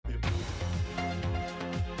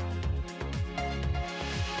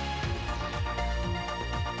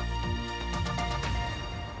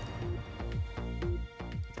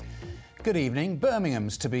Good evening.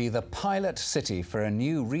 Birmingham's to be the pilot city for a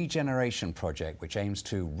new regeneration project which aims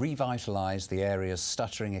to revitalise the area's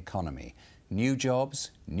stuttering economy. New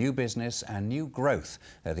jobs, new business and new growth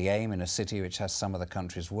are the aim in a city which has some of the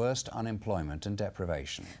country's worst unemployment and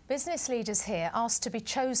deprivation. Business leaders here asked to be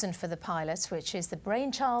chosen for the pilot, which is the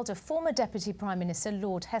brainchild of former Deputy Prime Minister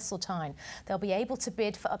Lord Heseltine. They'll be able to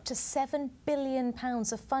bid for up to £7 billion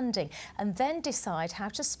of funding and then decide how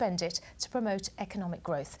to spend it to promote economic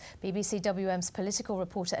growth. BBC WM's political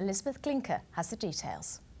reporter Elizabeth Glinker has the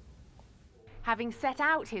details. Having set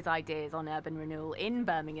out his ideas on urban renewal in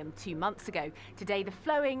Birmingham 2 months ago, today the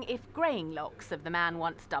flowing, if greying locks of the man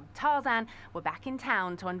once dubbed Tarzan were back in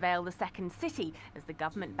town to unveil the second city as the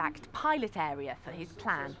government-backed pilot area for his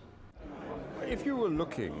plan. If you were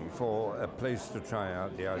looking for a place to try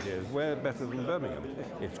out the ideas, where better than Birmingham?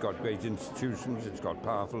 It's got great institutions, it's got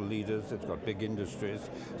powerful leaders, it's got big industries,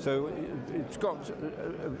 so it's got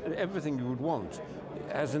everything you would want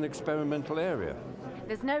as an experimental area.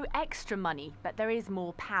 There's no extra money, but there is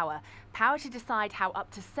more power. Power to decide how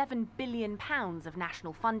up to £7 billion of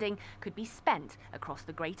national funding could be spent across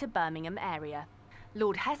the greater Birmingham area.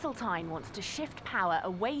 Lord Heseltine wants to shift power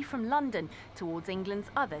away from London towards England's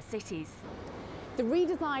other cities. The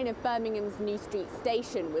redesign of Birmingham's New Street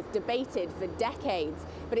station was debated for decades,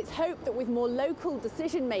 but it's hoped that with more local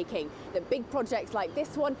decision-making, that big projects like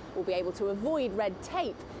this one will be able to avoid red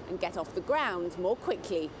tape and get off the ground more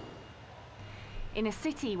quickly. In a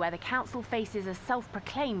city where the council faces a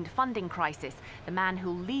self-proclaimed funding crisis, the man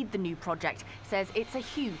who'll lead the new project says it's a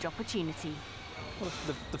huge opportunity. Well,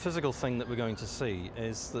 the physical thing that we're going to see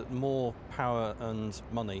is that more power and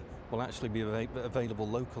money will actually be available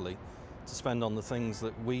locally to spend on the things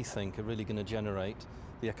that we think are really going to generate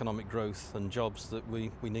the economic growth and jobs that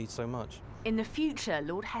we need so much. In the future,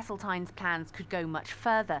 Lord Heseltine's plans could go much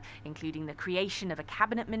further, including the creation of a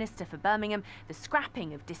cabinet minister for Birmingham, the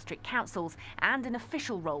scrapping of district councils and an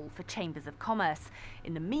official role for chambers of commerce.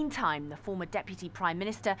 In the meantime, the former Deputy Prime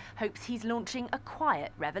Minister hopes he's launching a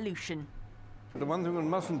quiet revolution. The one thing one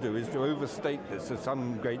mustn't do is to overstate this as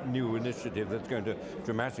some great new initiative that's going to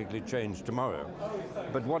dramatically change tomorrow.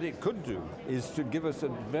 But what it could do is to give us a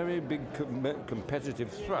very big competitive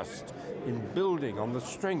thrust in building on the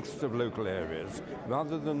strengths of local areas,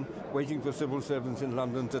 rather than waiting for civil servants in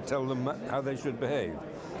London to tell them how they should behave.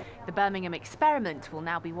 The Birmingham experiment will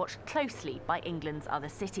now be watched closely by England's other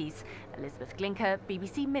cities. Elizabeth Glinker,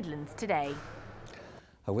 BBC Midlands Today.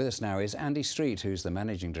 With us now is Andy Street, who's the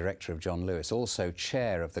Managing Director of John Lewis, also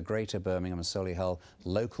Chair of the Greater Birmingham and Solihull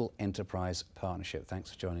Local Enterprise Partnership.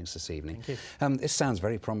 Thanks for joining us this evening. Thank you. This sounds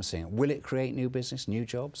very promising. Will it create new business, new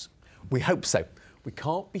jobs? We hope so. We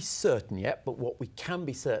can't be certain yet, but what we can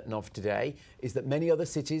be certain of today is that many other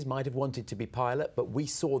cities might have wanted to be pilot, but we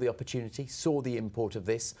saw the opportunity, saw the import of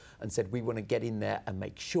this and said we want to get in there and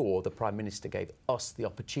make sure the Prime Minister gave us the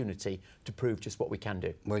opportunity to prove just what we can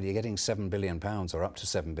do. Well, you're getting £7 billion or up to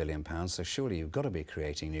 £7 billion, so surely you've got to be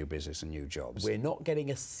creating new business and new jobs. We're not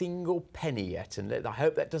getting a single penny yet, and I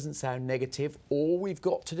hope that doesn't sound negative. All we've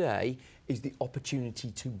got today is the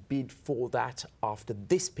opportunity to bid for that after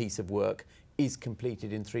this piece of work is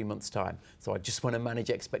completed in 3 months' time. So I just want to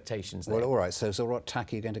manage expectations there. Well, all right. So what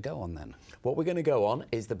tack are you going to go on then? What we're going to go on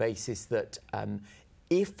is the basis that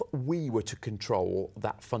if we were to control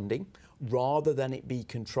that funding, rather than it be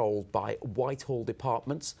controlled by Whitehall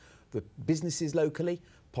departments, the businesses locally,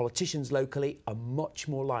 politicians locally are much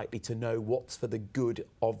more likely to know what's for the good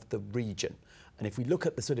of the region. And if we look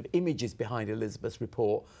at the sort of images behind Elizabeth's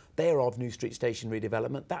report, they are of New Street Station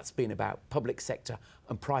redevelopment. That's been about public sector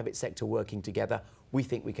and private sector working together. We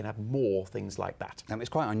think we can have more things like that. It's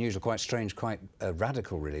quite unusual, quite strange, quite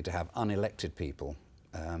radical really to have unelected people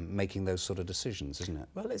making those sort of decisions, isn't it?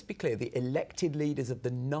 Well, let's be clear, the elected leaders of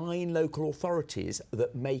the 9 local authorities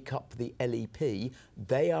that make up the LEP,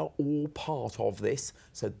 they are all part of this,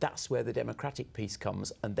 so that's where the democratic piece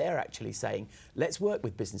comes, and they're actually saying, let's work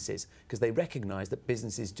with businesses, because they recognise that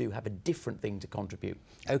businesses do have a different thing to contribute.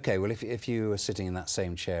 OK, well, if you were sitting in that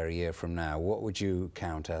same chair a year from now, what would you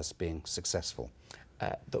count as being successful?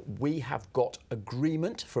 That we have got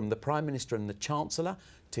agreement from the Prime Minister and the Chancellor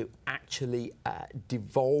to actually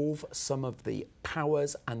devolve some of the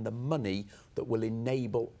powers and the money that will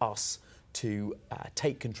enable us to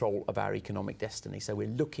take control of our economic destiny. So we're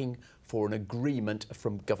looking for an agreement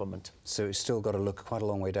from government. So it's still got to look quite a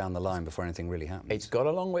long way down the line before anything really happens. It's got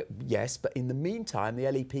a long way, yes, but in the meantime,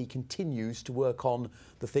 the LEP continues to work on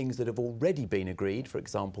the things that have already been agreed, for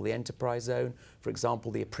example, the enterprise zone, for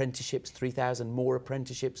example, the apprenticeships, 3,000 more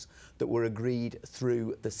apprenticeships that were agreed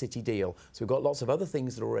through the city deal. So we've got lots of other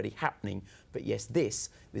things that are already happening, but yes, this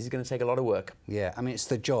is going to take a lot of work. Yeah, I mean, it's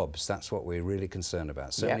the jobs. That's what we're really concerned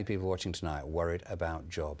about. So many people watching tonight are worried about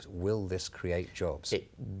jobs. Will this create jobs? It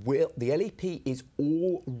will. The LEP is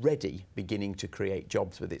already beginning to create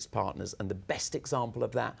jobs with its partners, and the best example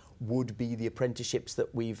of that would be the apprenticeships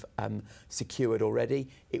that we've secured already.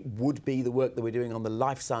 It would be the work that we're doing on the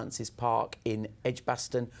Life Sciences Park in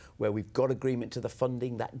Edgbaston, where we've got agreement to the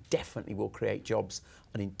funding. That definitely will create jobs,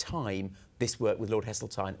 and in time, this work with Lord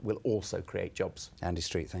Heseltine will also create jobs. Andy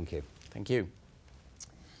Street, thank you. Thank you.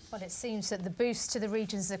 Well, it seems that the boost to the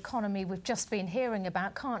region's economy we've just been hearing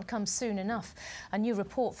about can't come soon enough. A new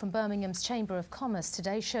report from Birmingham's Chamber of Commerce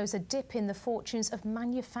today shows a dip in the fortunes of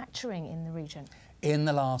manufacturing in the region. In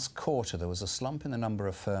the last quarter, there was a slump in the number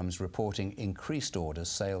of firms reporting increased orders,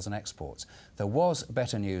 sales and exports. There was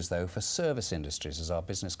better news, though, for service industries, as our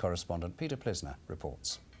business correspondent Peter Plisner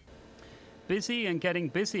reports. Busy and getting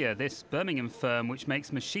busier, this Birmingham firm, which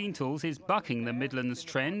makes machine tools, is bucking the Midlands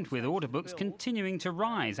trend, with order books continuing to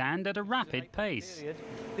rise and at a rapid pace.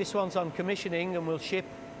 This one's on commissioning and will ship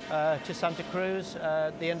to Santa Cruz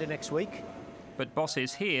at the end of next week. But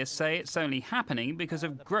bosses here say it's only happening because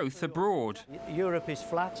of growth abroad. Europe is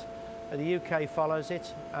flat, the UK follows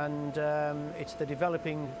it, and it's the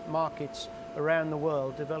developing markets around the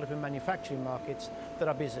world, developing manufacturing markets, that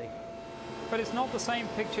are busy. But it's not the same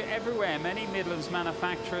picture everywhere. Many Midlands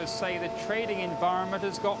manufacturers say the trading environment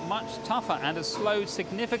has got much tougher and has slowed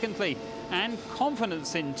significantly. And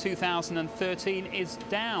confidence in 2013 is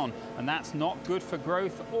down, and that's not good for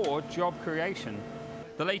growth or job creation.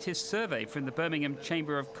 The latest survey from the Birmingham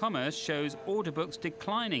Chamber of Commerce shows order books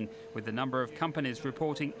declining, with the number of companies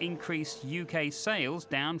reporting increased UK sales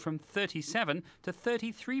down from 37% to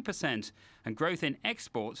 33%, and growth in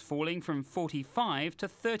exports falling from 45% to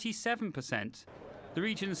 37%. The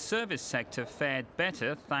region's service sector fared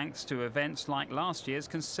better thanks to events like last year's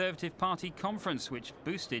Conservative Party conference, which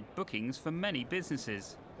boosted bookings for many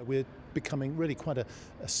businesses. We're becoming really quite a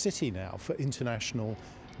city now for international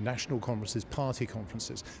national conferences, party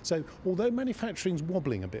conferences. So although manufacturing's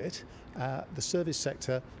wobbling a bit, the service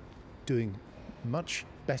sector doing much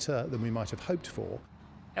better than we might have hoped for.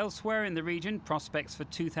 Elsewhere in the region, prospects for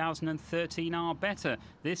 2013 are better.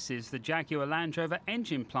 This is the Jaguar Land Rover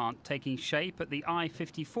engine plant taking shape at the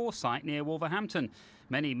I-54 site near Wolverhampton.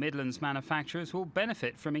 Many Midlands manufacturers will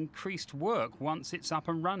benefit from increased work once it's up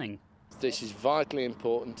and running. This is vitally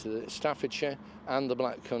important to Staffordshire and the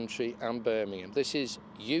Black Country and Birmingham. This is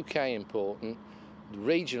UK important,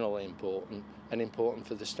 regional important, and important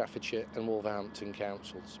for the Staffordshire and Wolverhampton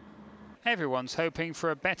councils. Everyone's hoping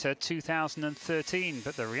for a better 2013,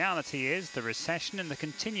 but the reality is the recession and the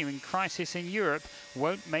continuing crisis in Europe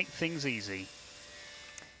won't make things easy.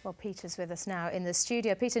 Well, Peter's with us now in the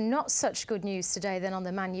studio. Peter, not such good news today then on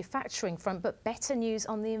the manufacturing front, but better news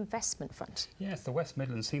on the investment front. Yes, the West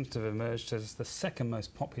Midlands seems to have emerged as the second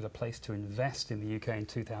most popular place to invest in the UK in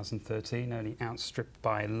 2013, only outstripped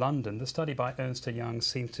by London. The study by Ernst & Young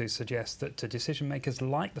seems to suggest that decision makers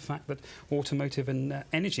like the fact that automotive and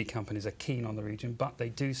energy companies are keen on the region, but they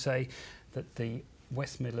do say that the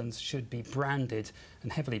West Midlands should be branded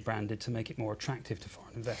and heavily branded to make it more attractive to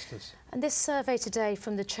foreign investors. And this survey today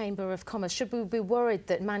from the Chamber of Commerce, should we be worried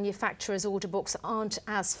that manufacturers' order books aren't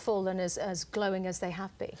as full and as glowing as they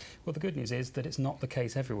have been? Well, the good news is that it's not the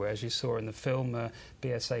case everywhere. As you saw in the film,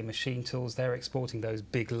 BSA Machine Tools, they're exporting those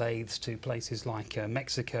big lathes to places like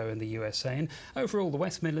Mexico and the USA. And overall, the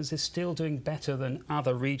West Midlands is still doing better than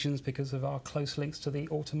other regions because of our close links to the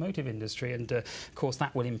automotive industry. And, of course,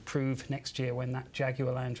 that will improve next year when that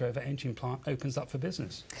Jaguar Land Rover engine plant opens up for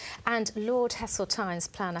business. And Lord Heseltine's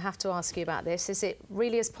plan, I have to ask you about this. Is it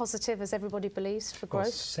really as positive as everybody believes for growth?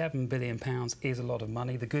 £7 billion is a lot of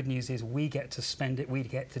money. The good news is we get to spend it, we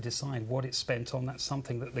get to decide what it's spent on. That's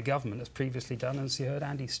something that the government has previously done. As you heard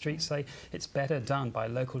Andy Street say, it's better done by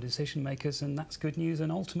local decision makers, and that's good news.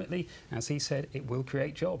 And ultimately, as he said, it will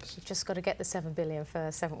create jobs. We've just got to get the $7 billion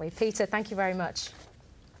first, haven't we? Peter, thank you very much.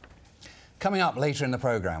 Coming up later in the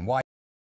programme, why